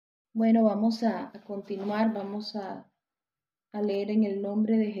Bueno, vamos a continuar, vamos a leer en el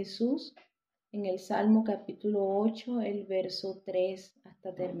nombre de Jesús, en el Salmo capítulo 8, el verso 3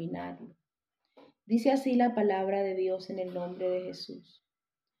 hasta terminarlo. Dice así la palabra de Dios en el nombre de Jesús.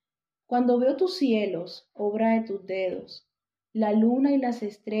 Cuando veo tus cielos, obra de tus dedos, la luna y las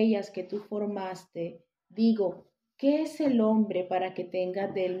estrellas que tú formaste, digo, ¿qué es el hombre para que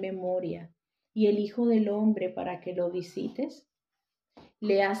tengas de él memoria? ¿Y el hijo del hombre para que lo visites?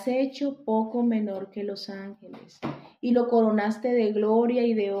 Le has hecho poco menor que los ángeles, y lo coronaste de gloria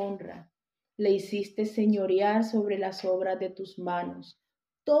y de honra. Le hiciste señorear sobre las obras de tus manos.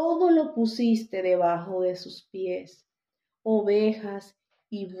 Todo lo pusiste debajo de sus pies, ovejas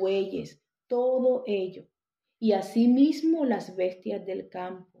y bueyes, todo ello, y asimismo las bestias del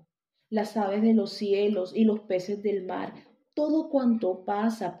campo, las aves de los cielos y los peces del mar, todo cuanto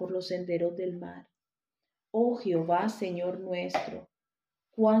pasa por los senderos del mar. Oh Jehová, Señor nuestro,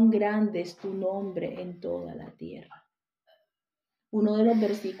 cuán grande es tu nombre en toda la tierra. Uno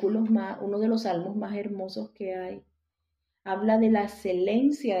de los salmos más hermosos que hay. Habla de la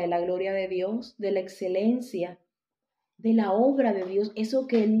excelencia de la gloria de Dios, de la excelencia de la obra de Dios, eso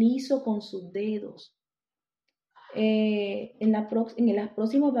que Él hizo con sus dedos. En las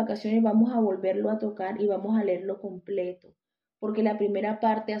próximas vacaciones vamos a volverlo a tocar y vamos a leerlo completo, porque la primera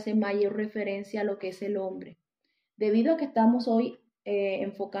parte hace mayor referencia a lo que es el hombre. Debido a que estamos hoy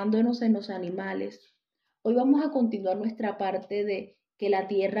enfocándonos en los animales, hoy vamos a continuar nuestra parte de que la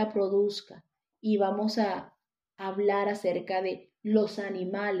tierra produzca y vamos a hablar acerca de los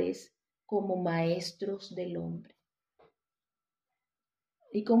animales como maestros del hombre.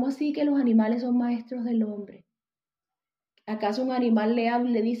 ¿Y cómo así que los animales son maestros del hombre? ¿Acaso un animal le habla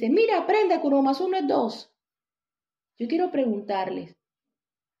y le dice, mira, aprende que 1 más 1 es 2? Yo quiero preguntarles,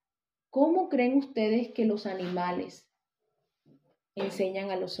 ¿cómo creen ustedes que los animales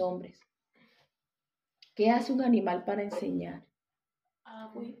enseñan a los hombres? ¿Qué hace un animal para enseñar?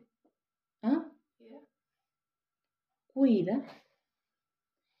 ¿Ah? Cuida.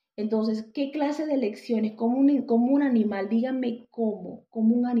 Entonces, ¿qué clase de lecciones? ¿Cómo un animal? Díganme cómo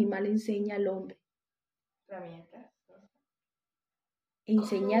un animal enseña al hombre. Herramientas.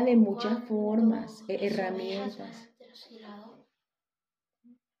 Enseña de muchas formas, herramientas.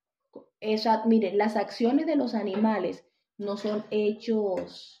 Miren, las acciones de los animales no son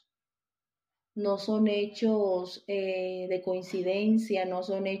hechos de coincidencia, no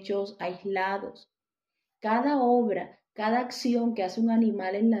son hechos aislados. Cada obra, cada acción que hace un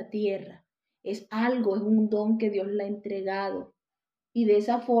animal en la tierra es un don que Dios le ha entregado. Y de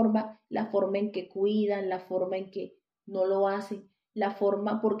esa forma, la forma en que cuidan, la forma en que no lo hacen,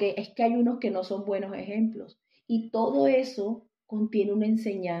 porque es que hay unos que no son buenos ejemplos. Y todo eso contiene una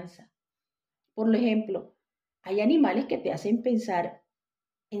enseñanza. Por ejemplo, hay animales que te hacen pensar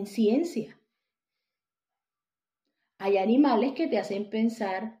en ciencia. Hay animales que te hacen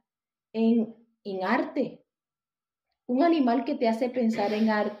pensar en arte. Un animal que te hace pensar en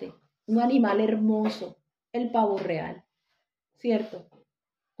arte, un animal hermoso, el pavo real, ¿cierto?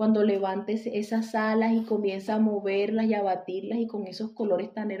 Cuando levantes esas alas y comienza a moverlas y a batirlas y con esos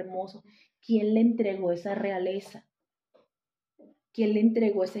colores tan hermosos, ¿quién le entregó esa realeza? ¿Quién le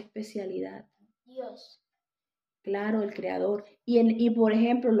entregó esa especialidad? Dios. Claro, el creador. Y por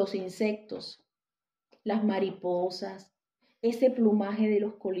ejemplo, los insectos, las mariposas, ese plumaje de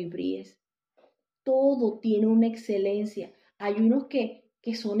los colibríes, todo tiene una excelencia. Hay unos que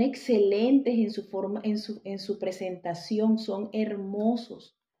son excelentes en su forma, en su presentación, son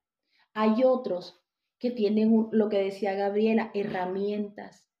hermosos. Hay otros que tienen lo que decía Gabriela,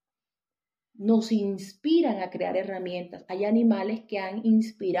 herramientas. Nos inspiran a crear herramientas. Hay animales que han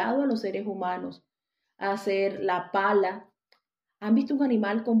inspirado a los seres humanos a hacer la pala. ¿Han visto un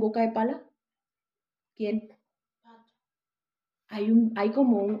animal con boca de pala? ¿Quién? Hay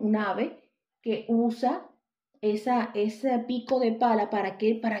como un ave que usa ese pico de pala. ¿Para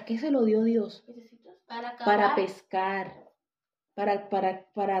qué? ¿Para qué se lo dio Dios? Para pescar,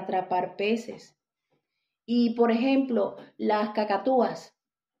 para atrapar peces. Y por ejemplo, las cacatúas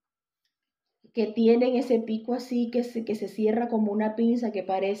que tienen ese pico así que se cierra como una pinza que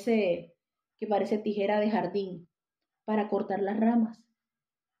parece tijera de jardín para cortar las ramas.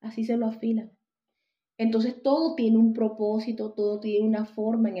 Así se lo afilan. Entonces todo tiene un propósito, todo tiene una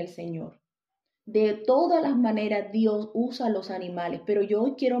forma en el Señor. De todas las maneras Dios usa a los animales, pero yo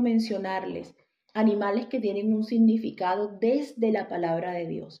hoy quiero mencionarles animales que tienen un significado desde la palabra de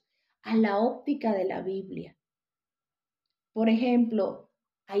Dios, a la óptica de la Biblia. Por ejemplo,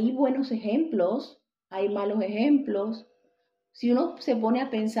 hay buenos ejemplos, hay malos ejemplos. Si uno se pone a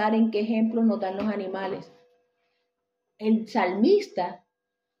pensar en qué ejemplos nos dan los animales, el salmista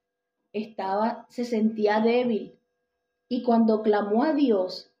se sentía débil. Y cuando clamó a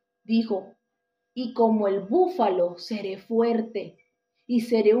Dios, dijo, y como el búfalo seré fuerte y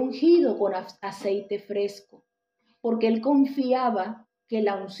seré ungido con aceite fresco, porque él confiaba que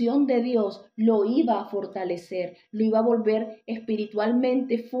la unción de Dios lo iba a fortalecer, lo iba a volver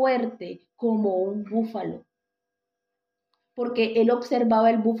espiritualmente fuerte como un búfalo. Porque él observaba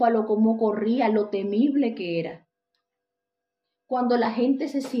el búfalo cómo corría, lo temible que era. Cuando la gente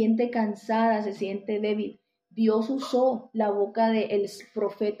se siente cansada, se siente débil, Dios usó la boca del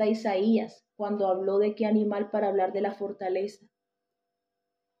profeta Isaías cuando habló de qué animal para hablar de la fortaleza.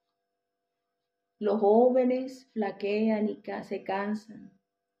 Los jóvenes flaquean y se cansan.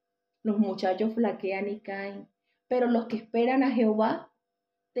 Los muchachos flaquean y caen. Pero los que esperan a Jehová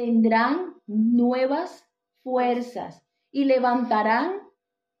tendrán nuevas fuerzas y levantarán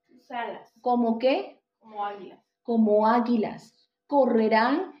sus alas. ¿Como qué? Como águilas. Como águilas.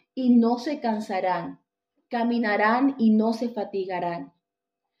 Correrán y no se cansarán. Caminarán y no se fatigarán.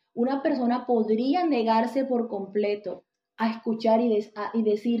 Una persona podría negarse por completo a escuchar y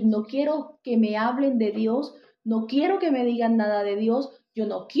decir, no quiero que me hablen de Dios, no quiero que me digan nada de Dios, yo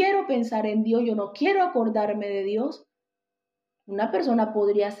no quiero pensar en Dios, yo no quiero acordarme de Dios. Una persona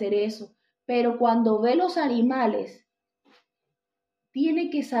podría hacer eso, pero cuando ve los animales,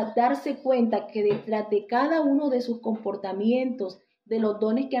 tiene que darse cuenta que detrás de cada uno de sus comportamientos, de los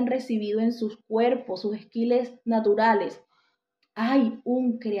dones que han recibido en sus cuerpos, sus skills naturales, hay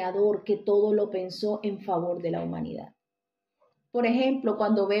un creador que todo lo pensó en favor de la humanidad. Por ejemplo,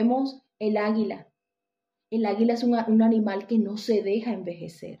 cuando vemos el águila es un animal que no se deja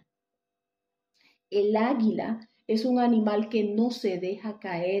envejecer. El águila es un animal que no se deja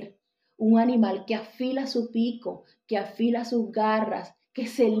caer, un animal que afila su pico, que afila sus garras, que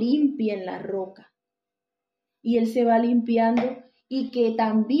se limpia en la roca. Y él se va limpiando y que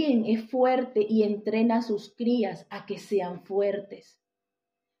también es fuerte y entrena a sus crías a que sean fuertes.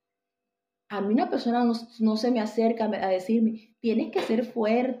 A mí una persona no se me acerca a decirme, tienes que ser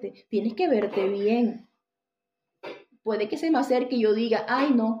fuerte, tienes que verte bien. Puede que se me acerque y yo diga,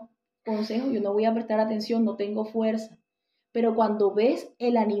 ay no, consejo, yo no voy a prestar atención, no tengo fuerza. Pero cuando ves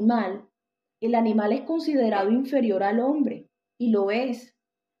el animal es considerado inferior al hombre, y lo es,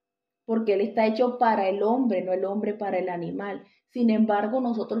 porque él está hecho para el hombre, no el hombre para el animal. Sin embargo,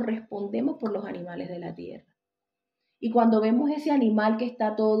 nosotros respondemos por los animales de la tierra. Y cuando vemos ese animal que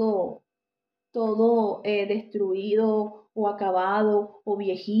está todo destruido o acabado o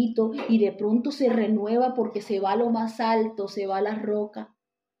viejito y de pronto se renueva porque se va a lo más alto, se va a la roca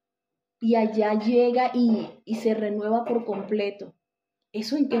y allá llega y se renueva por completo.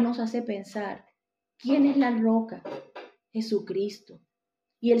 ¿Eso en qué nos hace pensar? ¿Quién es la roca? Jesucristo.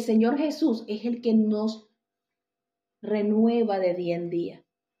 Y el Señor Jesús es el que nos renueva de día en día.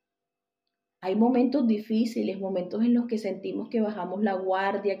 Hay momentos difíciles, momentos en los que sentimos que bajamos la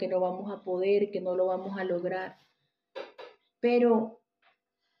guardia, que no vamos a poder, que no lo vamos a lograr. Pero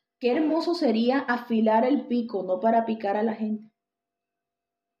qué hermoso sería afilar el pico, no para picar a la gente,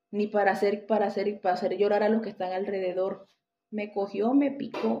 ni para hacer llorar a los que están alrededor. Me cogió, me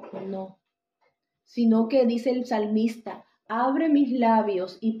picó, no. Sino que dice el salmista, abre mis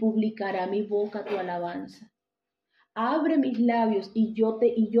labios y publicará mi boca tu alabanza. Abre mis labios y yo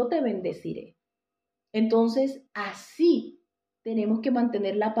te bendeciré. Entonces, así tenemos que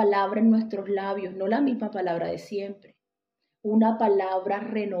mantener la palabra en nuestros labios, no la misma palabra de siempre. Una palabra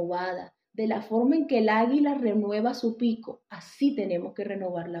renovada. De la forma en que el águila renueva su pico, así tenemos que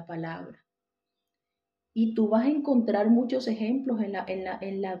renovar la palabra. Y tú vas a encontrar muchos ejemplos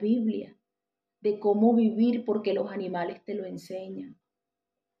en la Biblia de cómo vivir porque los animales te lo enseñan.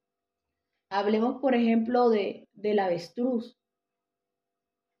 Hablemos, por ejemplo, del avestruz.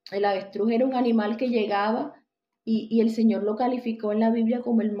 El avestruz era un animal que llegaba y el Señor lo calificó en la Biblia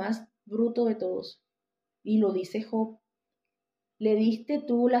como el más bruto de todos. Y lo dice Job. Le diste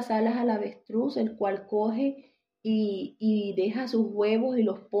tú las alas al avestruz, el cual coge y deja sus huevos y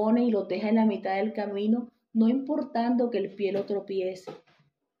los pone y los deja en la mitad del camino, no importando que el pie lo tropiece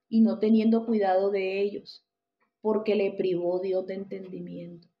y no teniendo cuidado de ellos, porque le privó Dios de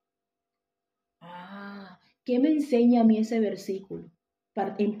entendimiento. ¿Qué me enseña a mí ese versículo?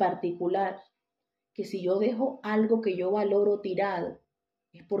 En particular, que si yo dejo algo que yo valoro tirado,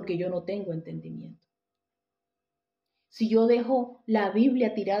 es porque yo no tengo entendimiento. Si yo dejo la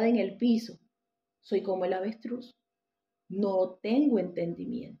Biblia tirada en el piso, soy como el avestruz. No tengo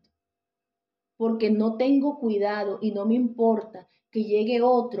entendimiento. Porque no tengo cuidado y no me importa que llegue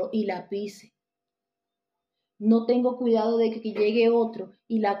otro y la pise. No tengo cuidado de que llegue otro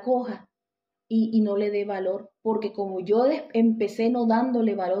y la coja y no le dé valor, porque como yo empecé no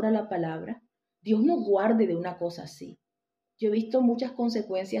dándole valor a la palabra, Dios nos guarde de una cosa así. Yo he visto muchas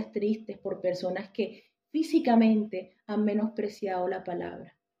consecuencias tristes por personas que físicamente han menospreciado la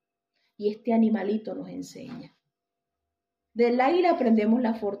palabra. Y este animalito nos enseña. Del águila aprendemos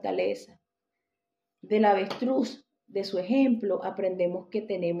la fortaleza. Del avestruz, de su ejemplo, aprendemos que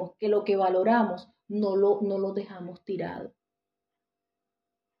tenemos, que lo que valoramos no lo dejamos tirado.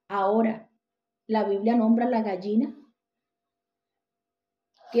 Ahora, la Biblia nombra la gallina.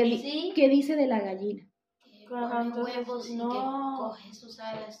 ¿Qué dice de la gallina? Que pone huevos y que coge sus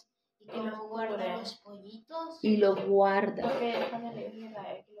alas y que los guarda los pollitos. Y los guarda.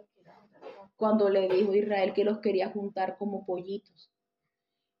 Cuando le dijo a Israel que los quería juntar como pollitos.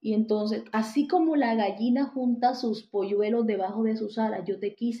 Y entonces, así como la gallina junta sus polluelos debajo de sus alas, yo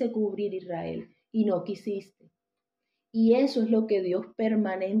te quise cubrir, Israel, y no quisiste. Y eso es lo que Dios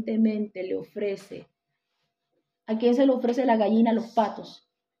permanentemente le ofrece. ¿A quién se le ofrece la gallina? A los patos,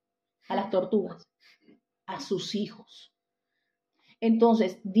 a las tortugas, a sus hijos.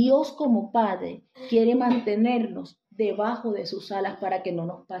 Entonces, Dios como Padre quiere mantenernos debajo de sus alas para que no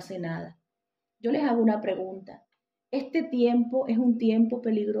nos pase nada. Yo les hago una pregunta. ¿Este tiempo es un tiempo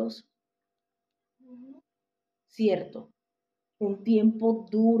peligroso? Cierto. Un tiempo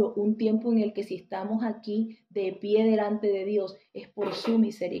duro, un tiempo en el que si estamos aquí de pie delante de Dios, es por su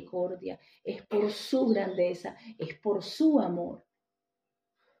misericordia, es por su grandeza, es por su amor.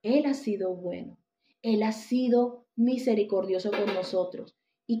 Él ha sido bueno, Él ha sido misericordioso con nosotros.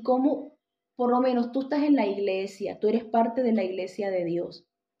 Y como por lo menos tú estás en la iglesia, tú eres parte de la iglesia de Dios,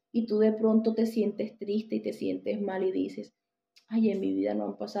 y tú de pronto te sientes triste y te sientes mal y dices, ay, en mi vida no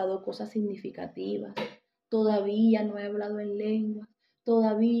han pasado cosas significativas. Todavía no he hablado en lengua,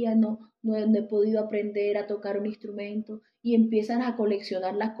 todavía no he podido aprender a tocar un instrumento y empiezan a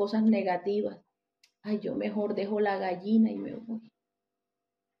coleccionar las cosas negativas. Ay, yo mejor dejo la gallina y me voy.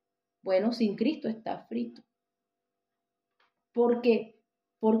 Bueno, sin Cristo está frito. ¿Por qué?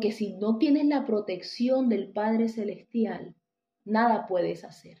 Porque si no tienes la protección del Padre Celestial, nada puedes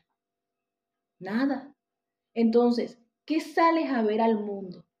hacer. Nada. Entonces, ¿qué sales a ver al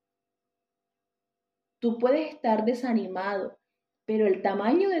mundo? Tú puedes estar desanimado, pero el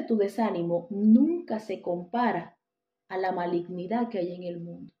tamaño de tu desánimo nunca se compara a la malignidad que hay en el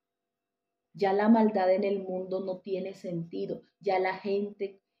mundo. Ya la maldad en el mundo no tiene sentido. Ya la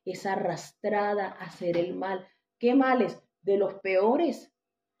gente es arrastrada a hacer el mal. ¿Qué males? De los peores.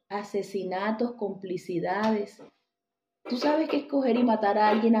 Asesinatos, complicidades. Tú sabes que escoger y matar a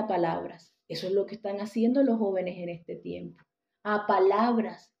alguien a palabras. Eso es lo que están haciendo los jóvenes en este tiempo. A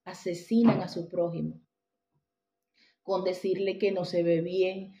palabras asesinan a su prójimo. Con decirle que no se ve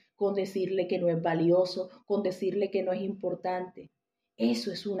bien, con decirle que no es valioso, con decirle que no es importante.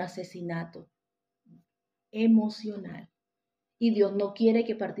 Eso es un asesinato emocional. Y Dios no quiere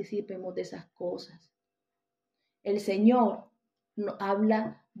que participemos de esas cosas. El Señor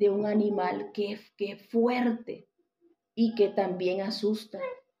habla de un animal que es fuerte y que también asusta.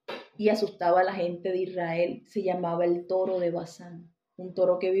 Y asustaba a la gente de Israel. Se llamaba el toro de Basán, un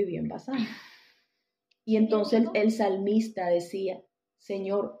toro que vivía en Basán. Y entonces el salmista decía,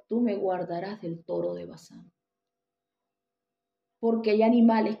 Señor, tú me guardarás del toro de Basán. Porque hay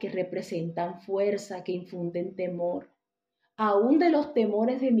animales que representan fuerza, que infunden temor. Aún de los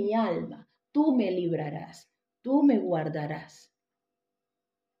temores de mi alma, tú me librarás, tú me guardarás.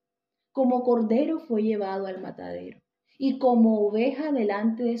 Como cordero fue llevado al matadero, y como oveja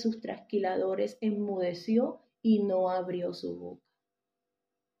delante de sus trasquiladores enmudeció y no abrió su boca.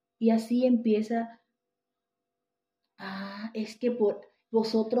 Y así empieza, es que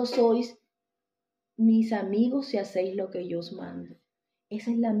vosotros sois mis amigos si hacéis lo que yo os mando. Esa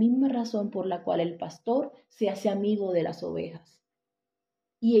es la misma razón por la cual el pastor se hace amigo de las ovejas.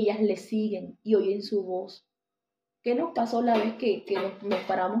 Y ellas le siguen y oyen su voz. ¿Qué nos pasó la vez que nos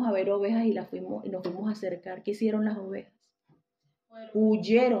paramos a ver ovejas y nos fuimos a acercar? ¿Qué hicieron las ovejas?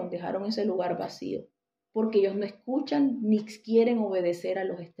 Huyeron, dejaron ese lugar vacío, porque ellos no escuchan ni quieren obedecer a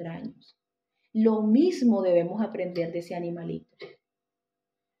los extraños. Lo mismo debemos aprender de ese animalito.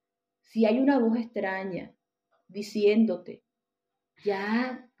 Si hay una voz extraña diciéndote,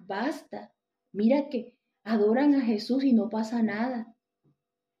 ya basta, mira que adoran a Jesús y no pasa nada.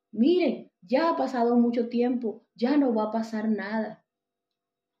 Miren, ya ha pasado mucho tiempo, ya no va a pasar nada.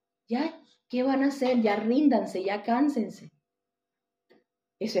 Ya, ¿qué van a hacer? Ya ríndanse, ya cánsense.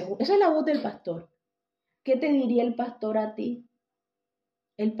 Esa es la voz del pastor. ¿Qué te diría el pastor a ti?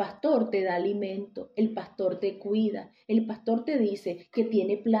 El pastor te da alimento, el pastor te cuida, el pastor te dice que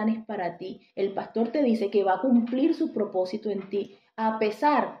tiene planes para ti, el pastor te dice que va a cumplir su propósito en ti, a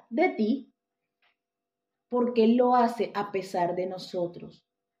pesar de ti, porque Él lo hace a pesar de nosotros.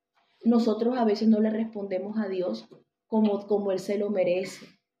 Nosotros a veces no le respondemos a Dios como Él se lo merece.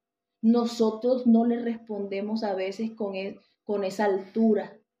 Nosotros no le respondemos a veces con esa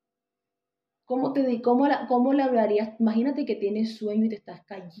altura. ¿Cómo le hablarías? Imagínate que tienes sueño y te estás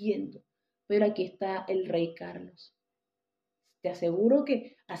cayendo, pero aquí está el rey Carlos. Te aseguro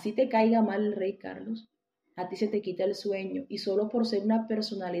que así te caiga mal el rey Carlos, a ti se te quita el sueño y solo por ser una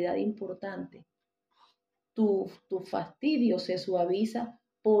personalidad importante, tu fastidio se suaviza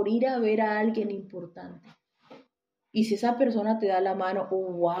por ir a ver a alguien importante. Y si esa persona te da la mano,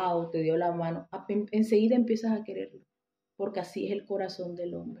 oh, wow, te dio la mano, enseguida empiezas a quererlo, porque así es el corazón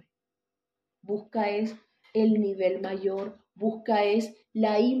del hombre. Busca es el nivel mayor, busca es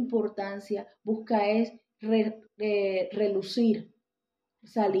la importancia, busca es relucir,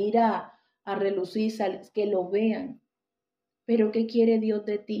 salir a relucir, que lo vean. Pero ¿qué quiere Dios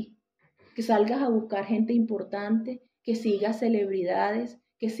de ti? Que salgas a buscar gente importante, que sigas celebridades,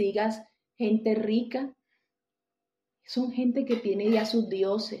 que sigas gente rica. Son gente que tiene ya sus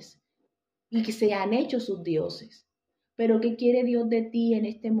dioses y que se han hecho sus dioses. Pero ¿qué quiere Dios de ti en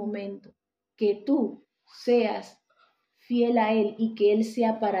este momento? Que tú seas fiel a Él y que Él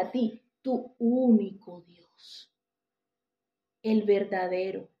sea para ti tu único Dios, el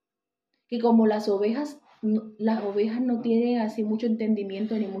verdadero. Que como las ovejas no tienen así mucho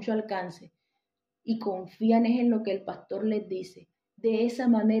entendimiento ni mucho alcance y confían en lo que el pastor les dice. De esa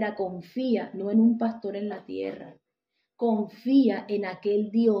manera confía, no en un pastor en la tierra. Confía en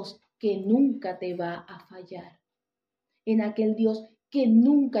aquel Dios que nunca te va a fallar, en aquel Dios que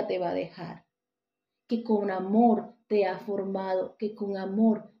nunca te va a dejar, que con amor te ha formado, que con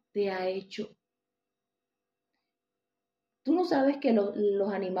amor te ha hecho. Tú no sabes que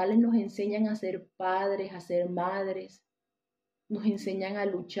los animales nos enseñan a ser padres, a ser madres, nos enseñan a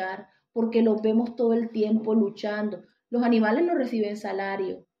luchar, porque los vemos todo el tiempo luchando. Los animales no reciben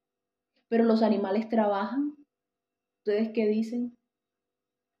salario, pero los animales trabajan. ¿Ustedes qué dicen?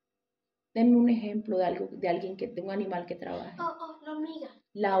 Denme un ejemplo de un animal que trabaja. La hormiga.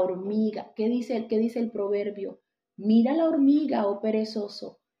 La hormiga. ¿Qué dice el proverbio? Mira la hormiga, oh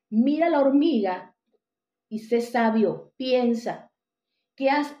perezoso. Mira la hormiga y sé sabio. Piensa.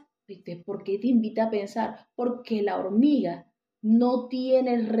 ¿Por qué te invita a pensar? Porque la hormiga no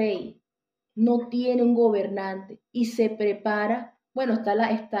tiene rey, no tiene un gobernante y se prepara. Bueno,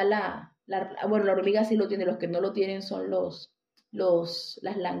 la hormiga sí lo tiene, los que no lo tienen son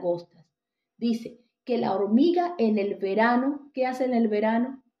las langostas. Dice que la hormiga en el verano, ¿qué hace en el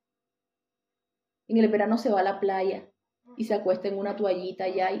verano? En el verano se va a la playa y se acuesta en una toallita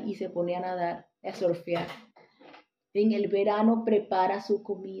allá y se pone a nadar, a surfear. En el verano prepara su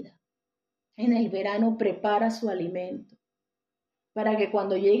comida. En el verano prepara su alimento. Para que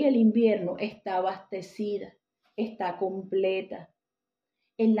cuando llegue el invierno está abastecida, está completa.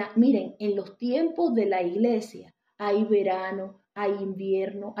 Miren, en los tiempos de la iglesia hay verano, hay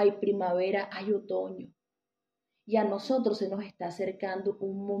invierno, hay primavera, hay otoño. Y a nosotros se nos está acercando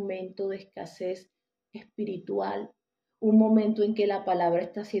un momento de escasez espiritual, un momento en que la palabra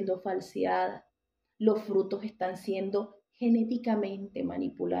está siendo falseada, los frutos están siendo genéticamente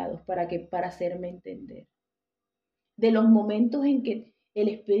manipulados para hacerme entender. De los momentos en que el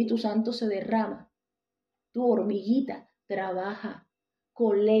Espíritu Santo se derrama, tu hormiguita trabaja,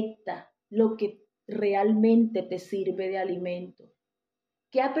 colecta lo que realmente te sirve de alimento.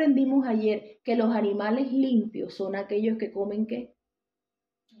 ¿Qué aprendimos ayer? Que los animales limpios son aquellos que comen ¿qué?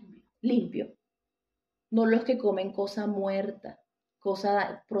 Limpio. No los que comen cosa muerta,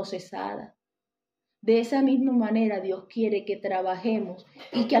 cosa procesada. De esa misma manera Dios quiere que trabajemos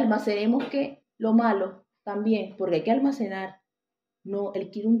y que almacenemos ¿qué? Lo malo también, porque hay que almacenar. No,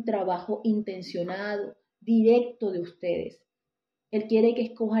 Él quiere un trabajo intencionado, directo de ustedes. Él quiere que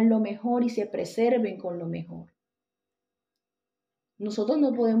escojan lo mejor y se preserven con lo mejor. Nosotros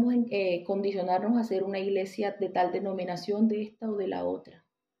no podemos condicionarnos a ser una iglesia de tal denominación, de esta o de la otra.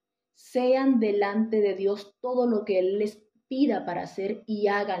 Sean delante de Dios todo lo que Él les pida para hacer y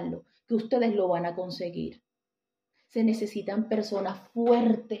háganlo, que ustedes lo van a conseguir. Se necesitan personas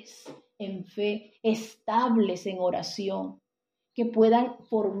fuertes en fe, estables en oración, que puedan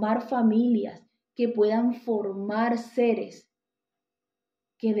formar familias, que puedan formar seres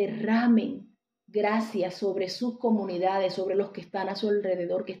que derramen gracias sobre sus comunidades, sobre los que están a su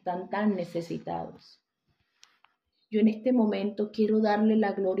alrededor, que están tan necesitados. Yo en este momento quiero darle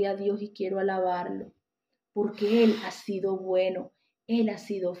la gloria a Dios y quiero alabarlo, porque Él ha sido bueno, Él ha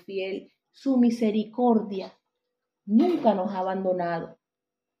sido fiel, su misericordia nunca nos ha abandonado.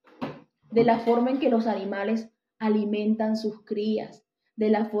 De la forma en que los animales alimentan sus crías, de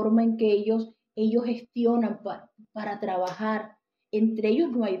la forma en que ellos ellos gestionan para trabajar. Entre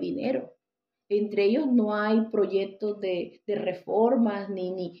ellos no hay dinero, entre ellos no hay proyectos de reformas,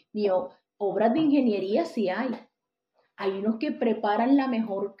 ni obras de ingeniería sí hay. Hay unos que preparan la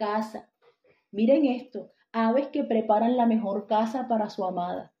mejor casa. Miren esto, aves que preparan la mejor casa para su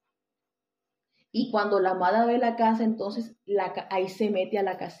amada. Y cuando la amada ve la casa, entonces ahí se mete a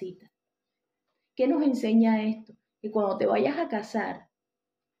la casita. ¿Qué nos enseña esto? Que cuando te vayas a casar,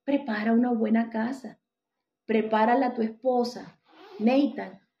 prepara una buena casa. Prepárala a tu esposa,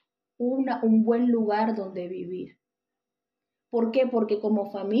 Nathan, un buen lugar donde vivir. ¿Por qué? Porque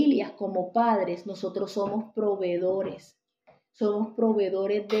como familias, como padres, nosotros somos proveedores. Somos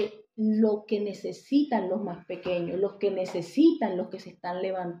proveedores de lo que necesitan los más pequeños, los que necesitan los que se están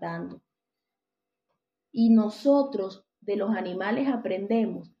levantando. Y nosotros de los animales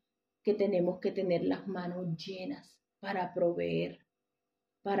aprendemos que tenemos que tener las manos llenas para proveer,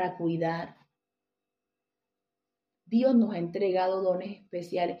 para cuidar. Dios nos ha entregado dones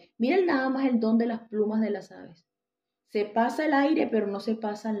especiales. Miren nada más el don de las plumas de las aves. Se pasa el aire, pero no se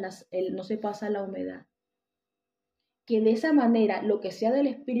pasa la humedad. Que de esa manera lo que sea del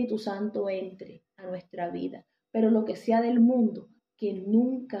Espíritu Santo entre a nuestra vida, pero lo que sea del mundo, que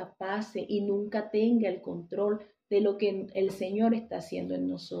nunca pase y nunca tenga el control de lo que el Señor está haciendo en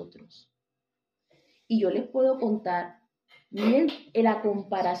nosotros. Y yo les puedo contar, miren la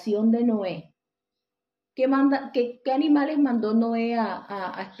comparación de Noé. ¿Qué animales mandó Noé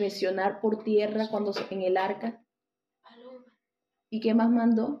a inspeccionar por tierra cuando en el arca? ¿Y qué más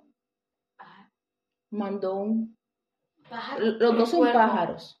mandó? Mandó un pájaro. Los dos son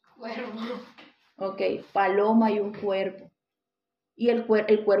pájaros. Cuervo. Ok, paloma y un cuervo. Y el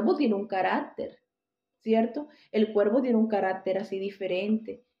cuervo tiene un carácter, ¿cierto? El cuervo tiene un carácter así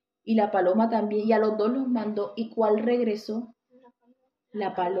diferente. Y la paloma también. Y a los dos los mandó. ¿Y cuál regresó?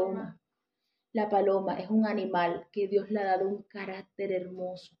 La paloma. La paloma es un animal que Dios le ha dado un carácter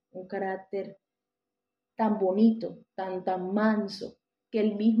hermoso, un carácter tan bonito, tan manso, que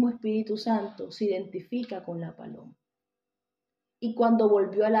el mismo Espíritu Santo se identifica con la paloma. Y cuando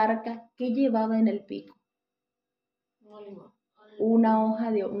volvió al arca, ¿qué llevaba en el pico?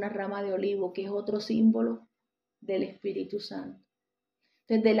 Una rama de olivo, que es otro símbolo del Espíritu Santo.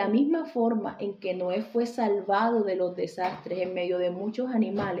 Entonces, de la misma forma en que Noé fue salvado de los desastres en medio de muchos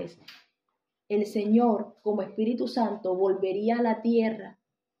animales, el Señor, como Espíritu Santo, volvería a la tierra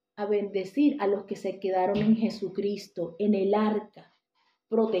a bendecir a los que se quedaron en Jesucristo, en el arca,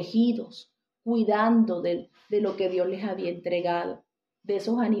 protegidos, cuidando de lo que Dios les había entregado, de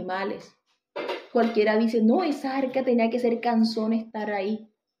esos animales. Cualquiera dice, no, esa arca tenía que ser cansón estar ahí.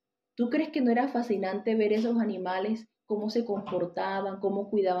 ¿Tú crees que no era fascinante ver esos animales, cómo se comportaban, cómo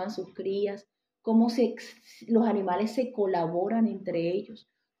cuidaban sus crías, cómo los animales se colaboran entre ellos?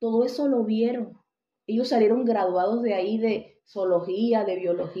 Todo eso lo vieron. Ellos salieron graduados de ahí de zoología, de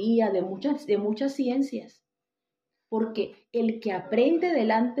biología, de muchas ciencias. Porque el que aprende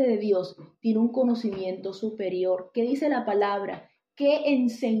delante de Dios tiene un conocimiento superior. ¿Qué dice la palabra? ¿Qué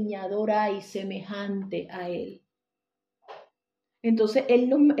enseñador hay semejante a él? Entonces, él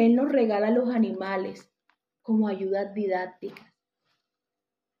nos regala a los animales como ayudas didácticas.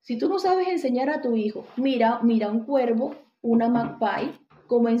 Si tú no sabes enseñar a tu hijo, mira un cuervo, una magpie,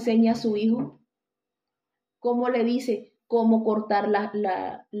 cómo enseña a su hijo, cómo le dice cómo cortar las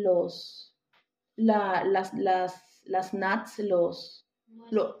nuts, las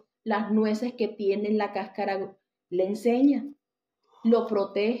nueces que tienen la cáscara, le enseña, lo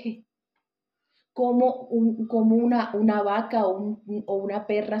protege. Como una vaca o una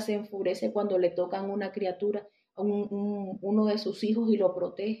perra se enfurece cuando le tocan una criatura, uno de sus hijos, y lo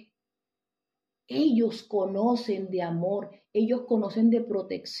protege. Ellos conocen de amor, ellos conocen de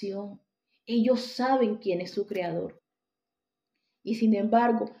protección, ellos saben quién es su creador. Y sin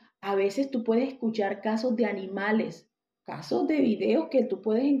embargo, a veces tú puedes escuchar casos de animales, casos de videos que tú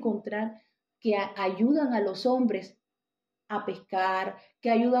puedes encontrar que ayudan a los hombres a pescar, que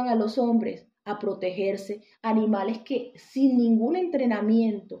ayudan a los hombres a protegerse, animales que sin ningún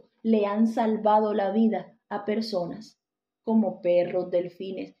entrenamiento le han salvado la vida a personas, como perros,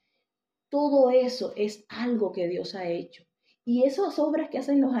 delfines. Todo eso es algo que Dios ha hecho. Y esas obras que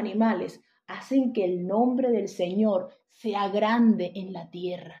hacen los animales hacen que el nombre del Señor sea grande en la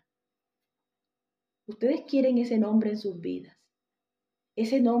tierra. Ustedes quieren ese nombre en sus vidas,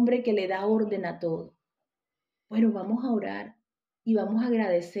 ese nombre que le da orden a todo. Bueno, vamos a orar y vamos a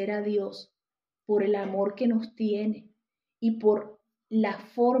agradecer a Dios por el amor que nos tiene y por las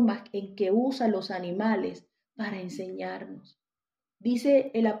formas en que usa los animales para enseñarnos.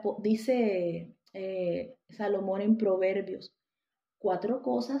 Dice Salomón en Proverbios, 4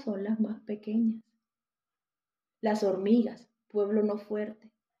 cosas son las más pequeñas. Las hormigas, pueblo no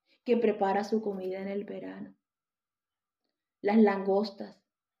fuerte, que prepara su comida en el verano. Las langostas,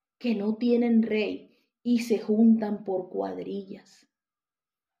 que no tienen rey y se juntan por cuadrillas.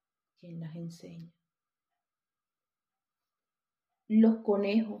 ¿Quién las enseña? Los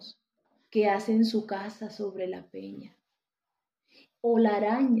conejos, que hacen su casa sobre la peña. O la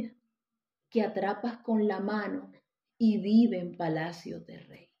araña, que atrapas con la mano y vive en palacios de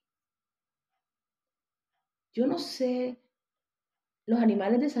rey. Yo no sé, los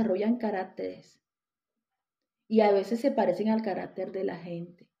animales desarrollan caracteres y a veces se parecen al carácter de la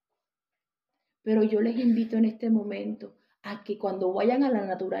gente. Pero yo les invito en este momento a que cuando vayan a la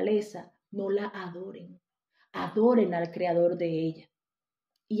naturaleza no la adoren, adoren al creador de ella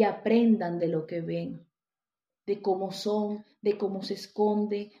y aprendan de lo que ven, de cómo son, de cómo se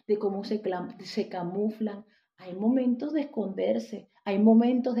esconden, de cómo se camuflan. Hay momentos de esconderse, hay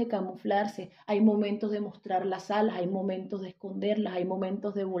momentos de camuflarse, hay momentos de mostrar las alas, hay momentos de esconderlas, hay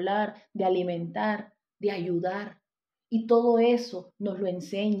momentos de volar, de alimentar, de ayudar. Y todo eso nos lo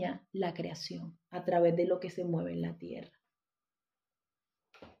enseña la creación a través de lo que se mueve en la tierra.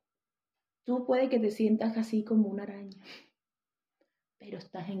 Tú puede que te sientas así como una araña, pero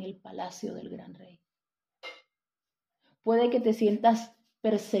estás en el palacio del gran rey. Puede que te sientas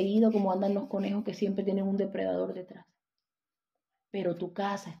perseguido como andan los conejos que siempre tienen un depredador detrás, pero tu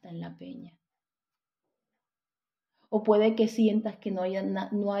casa está en la peña. O puede que sientas que no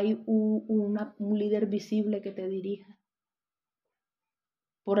hay un líder visible que te dirija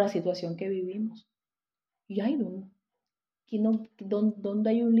por la situación que vivimos. Y ay, ¿dónde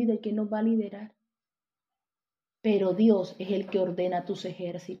hay un líder que nos va a liderar? Pero Dios es el que ordena tus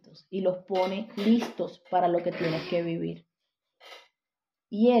ejércitos y los pone listos para lo que tienes que vivir.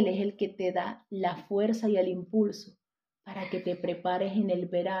 Y Él es el que te da la fuerza y el impulso para que te prepares en el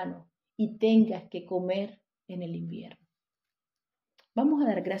verano y tengas que comer en el invierno. Vamos a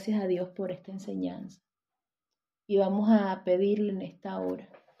dar gracias a Dios por esta enseñanza y vamos a pedirle en esta hora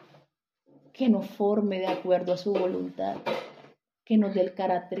que nos forme de acuerdo a su voluntad, que nos dé el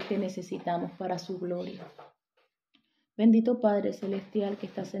carácter que necesitamos para su gloria. Bendito Padre Celestial que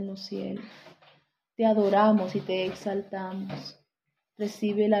estás en los cielos, te adoramos y te exaltamos.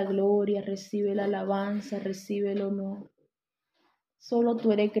 Recibe la gloria, recibe la alabanza, recibe el honor. Solo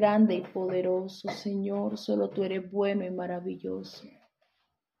tú eres grande y poderoso, Señor, solo tú eres bueno y maravilloso.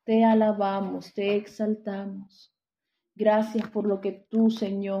 Te alabamos, te exaltamos. Gracias por lo que tú,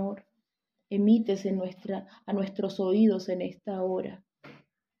 Señor, emites a nuestros oídos en esta hora.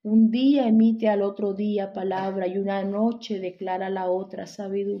 Un día emite al otro día palabra y una noche declara a la otra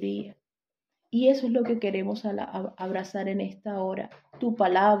sabiduría. Y eso es lo que queremos abrazar en esta hora. Tu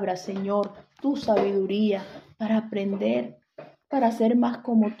palabra, Señor, tu sabiduría para aprender, para ser más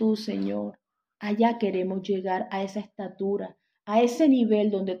como tú, Señor. Allá queremos llegar a esa estatura, a ese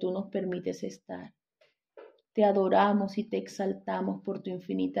nivel donde tú nos permites estar. Te adoramos y te exaltamos por tu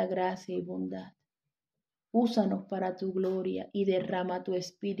infinita gracia y bondad. Úsanos para tu gloria y derrama tu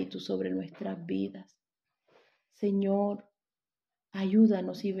espíritu sobre nuestras vidas. Señor,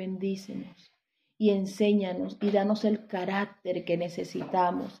 ayúdanos y bendícenos y enséñanos y danos el carácter que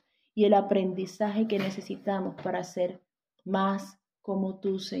necesitamos y el aprendizaje que necesitamos para ser más como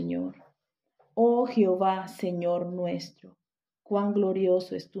tú, Señor. Oh Jehová, Señor nuestro, cuán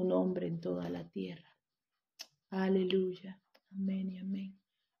glorioso es tu nombre en toda la tierra. Aleluya. Amén y amén.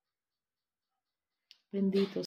 Bendito